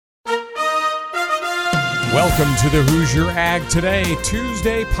Welcome to the Hoosier Ag Today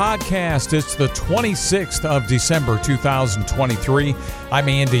Tuesday podcast. It's the 26th of December, 2023. I'm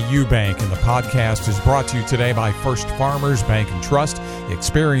Andy Eubank, and the podcast is brought to you today by First Farmers Bank and Trust,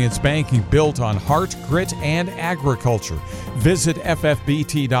 experience banking built on heart, grit, and agriculture. Visit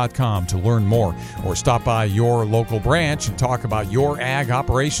ffbt.com to learn more, or stop by your local branch and talk about your ag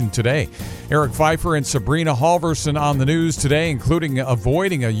operation today. Eric Pfeiffer and Sabrina Halvorson on the news today, including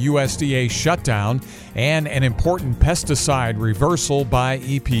avoiding a USDA shutdown and an important pesticide reversal by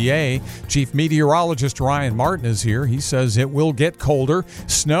EPA. Chief Meteorologist Ryan Martin is here. He says it will get colder,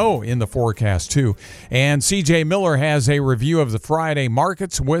 snow in the forecast too. And CJ Miller has a review of the Friday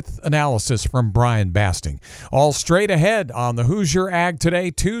markets with analysis from Brian Basting. All straight ahead on the Hoosier Ag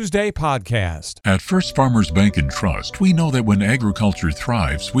Today Tuesday podcast. At First Farmers Bank and Trust, we know that when agriculture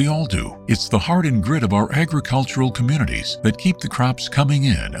thrives, we all do. It's the heart and grit of our agricultural communities that keep the crops coming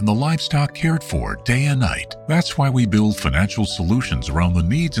in and the livestock cared for day and night. That's why we build financial solutions around the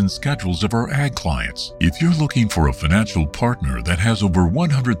needs and schedules of our ag clients. If you're looking for a financial partner that has over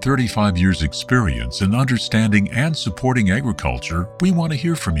 135 years experience in understanding and supporting agriculture, we want to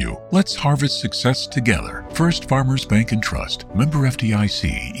hear from you. Let's harvest success together. First Farmers Bank and Trust, member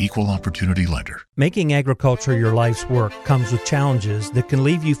FDIC, equal opportunity lender. Making agriculture your life's work comes with challenges that can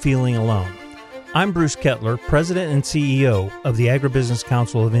leave you feeling alone. I'm Bruce Kettler, President and CEO of the Agribusiness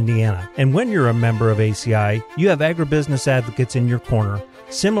Council of Indiana. And when you're a member of ACI, you have agribusiness advocates in your corner,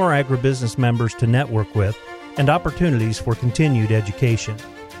 similar agribusiness members to network with, and opportunities for continued education.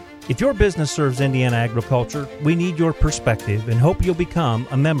 If your business serves Indiana agriculture, we need your perspective and hope you'll become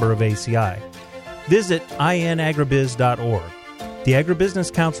a member of ACI. Visit inagribiz.org. The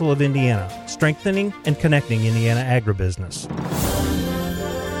Agribusiness Council of Indiana, strengthening and connecting Indiana agribusiness.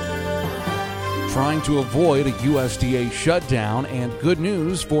 Trying to avoid a USDA shutdown and good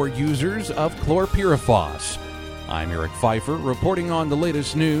news for users of chlorpyrifos. I'm Eric Pfeiffer reporting on the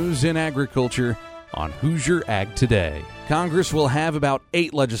latest news in agriculture on Hoosier Ag Today. Congress will have about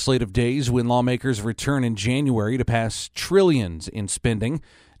 8 legislative days when lawmakers return in January to pass trillions in spending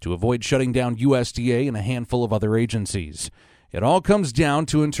to avoid shutting down USDA and a handful of other agencies. It all comes down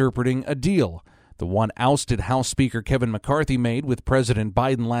to interpreting a deal, the one ousted House Speaker Kevin McCarthy made with President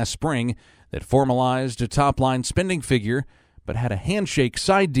Biden last spring that formalized a top-line spending figure but had a handshake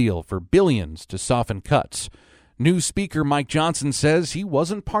side deal for billions to soften cuts. New Speaker Mike Johnson says he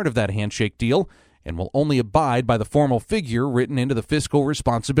wasn't part of that handshake deal and will only abide by the formal figure written into the Fiscal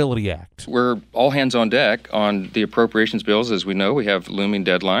Responsibility Act. We're all hands on deck on the appropriations bills. As we know, we have looming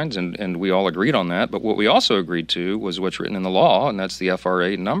deadlines, and we all agreed on that. But what we also agreed to was what's written in the law, and that's the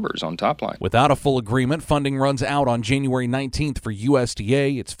FRA numbers on top line. Without a full agreement, funding runs out on January 19th for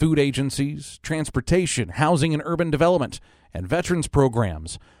USDA, its food agencies, transportation, housing and urban development, and veterans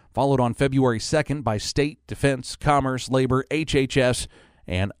programs, followed on February 2nd by state, defense, commerce, labor, HHS,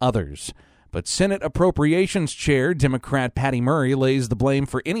 and others. But Senate Appropriations Chair Democrat Patty Murray lays the blame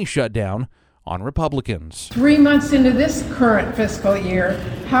for any shutdown on Republicans. 3 months into this current fiscal year,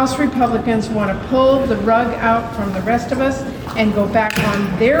 House Republicans want to pull the rug out from the rest of us and go back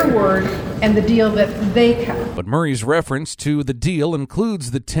on their word and the deal that they cut. But Murray's reference to the deal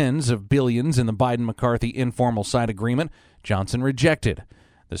includes the tens of billions in the Biden-McCarthy informal side agreement Johnson rejected.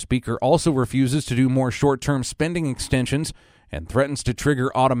 The Speaker also refuses to do more short-term spending extensions and threatens to trigger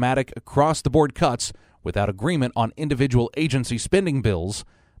automatic across-the-board cuts without agreement on individual agency spending bills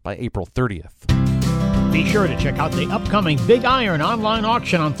by April 30th. Be sure to check out the upcoming Big Iron online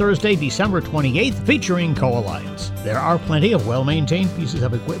auction on Thursday, December 28th, featuring Co-Alliance. There are plenty of well-maintained pieces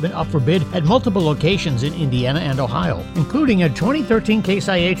of equipment up for bid at multiple locations in Indiana and Ohio, including a 2013 Case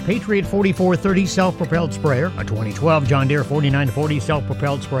IH Patriot 4430 self-propelled sprayer, a 2012 John Deere 4940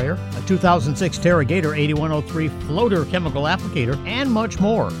 self-propelled sprayer, a 2006 Terragator 8103 floater chemical applicator, and much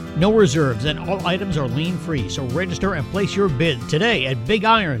more. No reserves, and all items are lien-free, so register and place your bid today at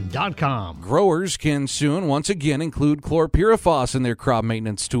bigiron.com. Growers can soon once again include chlorpyrifos in their crop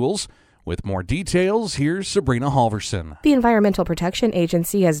maintenance tools. With more details, here's Sabrina Halvorson. The Environmental Protection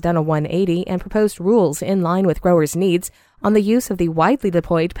Agency has done a 180 and proposed rules in line with growers' needs on the use of the widely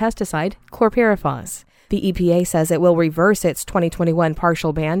deployed pesticide chlorpyrifos. The EPA says it will reverse its 2021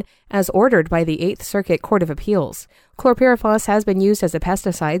 partial ban as ordered by the 8th Circuit Court of Appeals. Chlorpyrifos has been used as a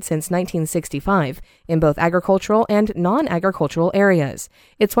pesticide since 1965 in both agricultural and non-agricultural areas.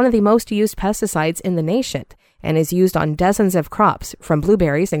 It's one of the most used pesticides in the nation and is used on dozens of crops, from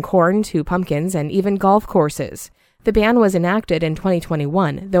blueberries and corn to pumpkins and even golf courses. The ban was enacted in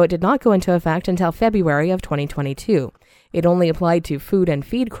 2021, though it did not go into effect until February of 2022. It only applied to food and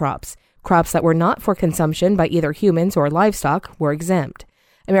feed crops. Crops that were not for consumption by either humans or livestock were exempt.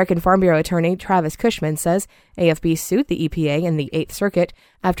 American Farm Bureau attorney Travis Cushman says AFB sued the EPA in the Eighth Circuit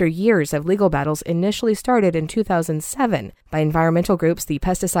after years of legal battles initially started in 2007 by environmental groups the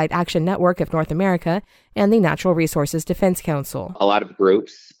Pesticide Action Network of North America and the Natural Resources Defense Council. A lot of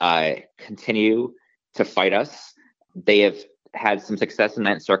groups continue to fight us. They have had some success in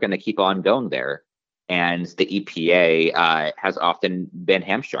that circuit and they keep on going there. And the EPA has often been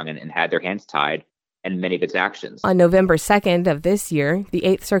hamstrung and had their hands tied in many of its actions. On November 2nd of this year, the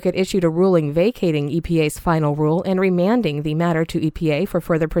Eighth Circuit issued a ruling vacating EPA's final rule and remanding the matter to EPA for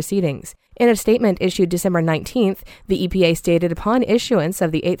further proceedings. In a statement issued December 19th, the EPA stated upon issuance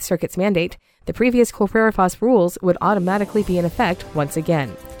of the Eighth Circuit's mandate, the previous chlorpyrifos rules would automatically be in effect once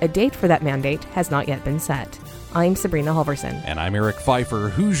again. A date for that mandate has not yet been set. I'm Sabrina Halvorson. And I'm Eric Pfeiffer,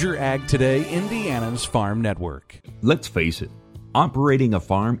 Hoosier Ag Today, Indiana's Farm Network. Let's face it, operating a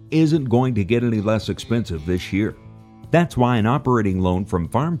farm isn't going to get any less expensive this year. That's why an operating loan from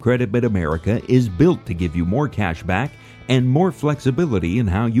Farm Credit Mid-America is built to give you more cash back and more flexibility in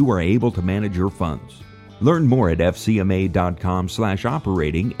how you are able to manage your funds. Learn more at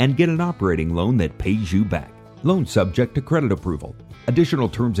fcma.com/operating and get an operating loan that pays you back. Loan subject to credit approval. Additional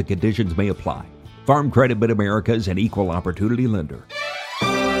terms and conditions may apply. Farm Credit Mid-America is an equal opportunity lender.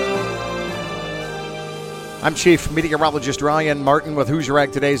 I'm Chief Meteorologist Ryan Martin with Hoosier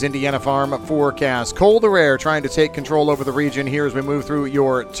Ag Today's Indiana Farm Forecast. Colder air trying to take control over the region here as we move through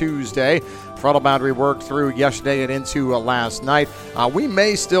your Tuesday. Frontal boundary worked through yesterday and into last night. We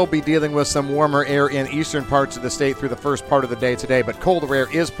may still be dealing with some warmer air in eastern parts of the state through the first part of the day today, but colder air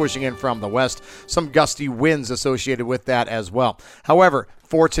is pushing in from the west. Some gusty winds associated with that as well. However,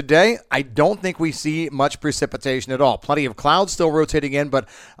 for today, I don't think we see much precipitation at all. Plenty of clouds still rotating in, but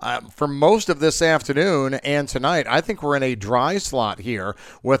for most of this afternoon and tonight, I think we're in a dry slot here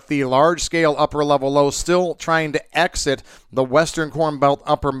with the large-scale upper-level low still trying to exit the western Corn Belt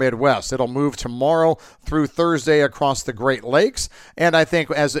upper Midwest. It'll move tomorrow through Thursday across the Great Lakes, and I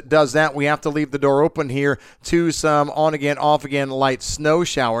think as it does that, we have to leave the door open here to some on-again, off-again light snow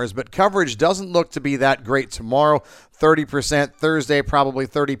showers, but coverage doesn't look to be that great tomorrow. 30%, Thursday probably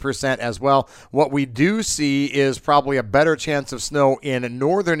 30% as well. What we do see is probably a better chance of snow in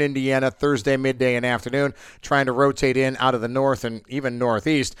northern Indiana Thursday midday and afternoon, trying to rotate in out of the north and even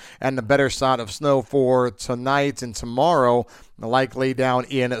northeast, and the better shot of snow for tonight and tomorrow, likely down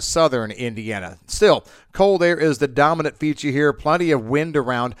in southern Indiana. Still, cold air is the dominant feature here. Plenty of wind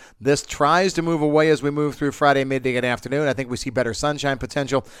around. This tries to move away as we move through Friday midday and afternoon. I think we see better sunshine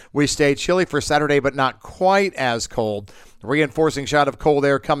potential. We stay chilly for Saturday, but not quite as cold. Reinforcing shot of cold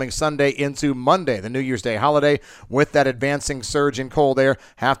air coming Sunday into Monday, the New Year's Day holiday. With that advancing surge in cold air,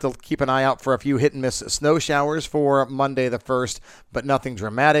 have to keep an eye out for a few hit-and-miss snow showers for Monday the 1st, but nothing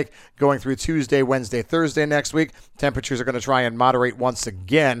dramatic. Going through Tuesday, Wednesday, Thursday next week, temperatures are going to try and moderate once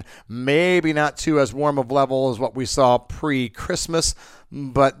again. Maybe not to as warm of level as what we saw pre-Christmas,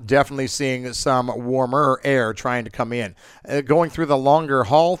 but definitely seeing some warmer air trying to come in. Going through the longer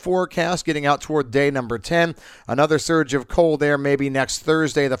haul forecast, getting out toward day number 10, another surge of cold air maybe next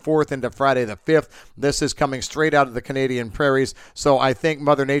Thursday the 4th into Friday the 5th. This is coming straight out of the Canadian prairies, so I think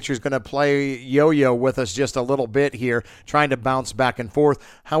Mother Nature is going to play yo-yo with us just a little bit here, trying to bounce back and forth.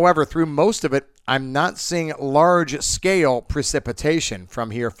 However, through most of it, I'm not seeing large-scale precipitation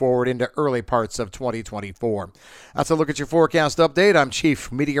from here forward into early parts of 2024. That's a look at your forecast update. I'm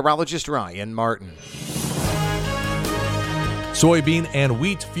Chief Meteorologist Ryan Martin. Soybean and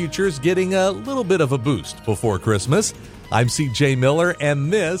wheat futures getting a little bit of a boost before Christmas. I'm CJ Miller,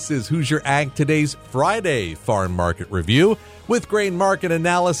 and this is Hoosier Ag Today's Friday Farm Market Review. With grain market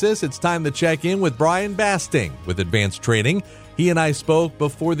analysis, it's time to check in with Brian Basting with Advanced Trading. He and I spoke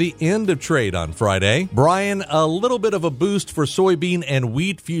before the end of trade on Friday. Brian, a little bit of a boost for soybean and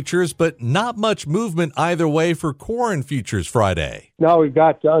wheat futures, but not much movement either way for corn futures Friday. No, we've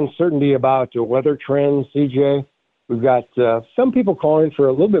got uncertainty about the weather trends, CJ. We've got some people calling for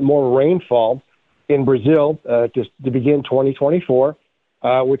a little bit more rainfall in Brazil to begin 2024,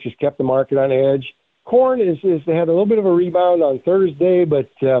 which has kept the market on edge. Corn they had a little bit of a rebound on Thursday, but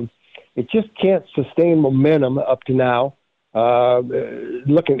it just can't sustain momentum up to now.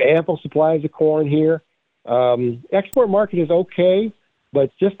 Looking at ample supplies of corn here. Export market is okay, but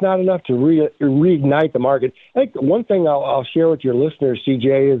just not enough to reignite the market. I think one thing I'll share with your listeners,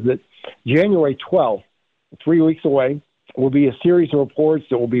 CJ, is that January 12th, 3 weeks away, will be a series of reports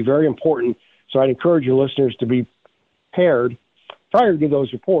that will be very important. So I'd encourage your listeners to be prepared prior to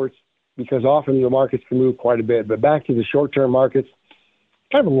those reports, because often the markets can move quite a bit. But back to the short-term markets,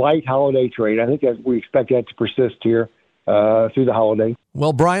 kind of a light holiday trade. I think that we expect that to persist here. through the holiday.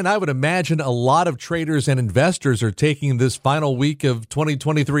 Well, Brian, I would imagine a lot of traders and investors are taking this final week of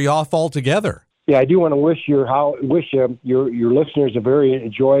 2023 off altogether. Yeah, I do want to wish your listeners a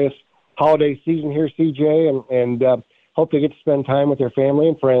very joyous holiday season here, CJ, and hope they get to spend time with their family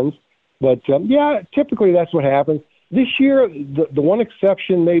and friends. But, typically that's what happens. This year, the one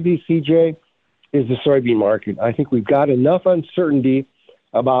exception maybe, CJ, is the soybean market. I think we've got enough uncertainty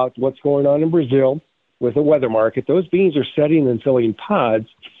about what's going on in Brazil with the weather market. Those beans are setting and filling pods.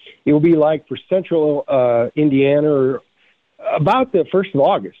 It will be like for central Indiana or about the 1st of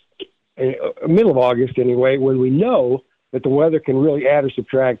August, middle of August anyway, when we know that the weather can really add or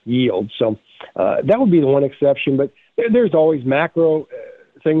subtract yield. So that would be the one exception. But there's always macro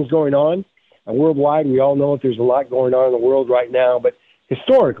things going on. Worldwide, we all know that there's a lot going on in the world right now. But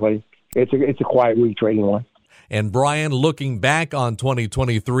historically, it's a quiet week trading line. And Brian, looking back on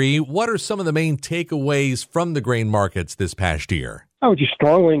 2023, what are some of the main takeaways from the grain markets this past year? I would just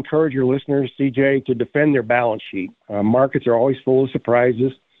strongly encourage your listeners, CJ, to defend their balance sheet. Markets are always full of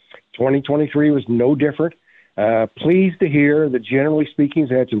surprises. 2023 was no different. Pleased to hear that, generally speaking,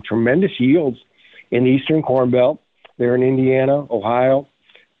 they had some tremendous yields in the Eastern Corn Belt. They're in Indiana, Ohio.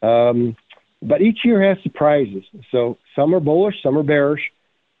 But each year has surprises. So some are bullish, some are bearish.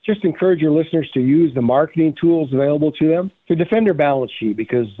 Just encourage your listeners to use the marketing tools available to them to defend their balance sheet,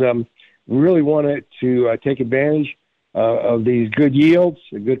 because we really wanted to take advantage of these good yields,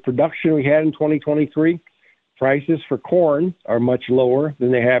 the good production we had in 2023. Prices for corn are much lower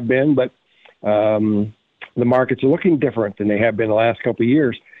than they have been, but the markets are looking different than they have been the last couple of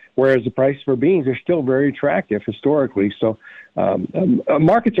years, whereas the price for beans are still very attractive historically. So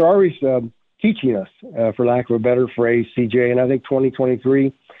markets are always teaching us, for lack of a better phrase, CJ, and I think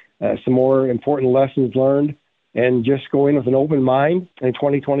 2023, some more important lessons learned, and just go in with an open mind in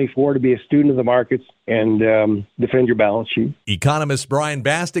 2024 to be a student of the markets and defend your balance sheet. Economist Brian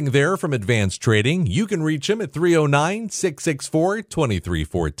Basting there from Advanced Trading. You can reach him at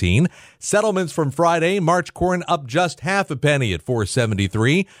 309-664-2314. Settlements from Friday, March corn up just half a penny at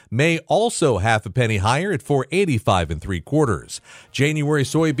 $4.73. May also half a penny higher at $4.85 3/4. January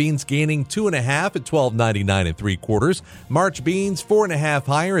soybeans gaining 2.5 at $12.99 3/4. March beans 4.5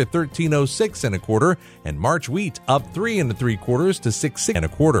 higher at $13.06 1/4, and March wheat up 3 3/4 to $6.6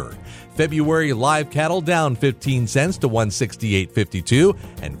 1/4. February live cattle down 15 cents to $168.52,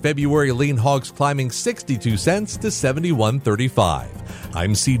 and February lean hogs climbing 62 cents to $71.35.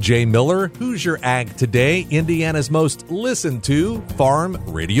 I'm CJ Miller, Hoosier Ag Today, Indiana's most listened to farm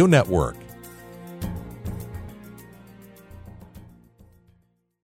radio network.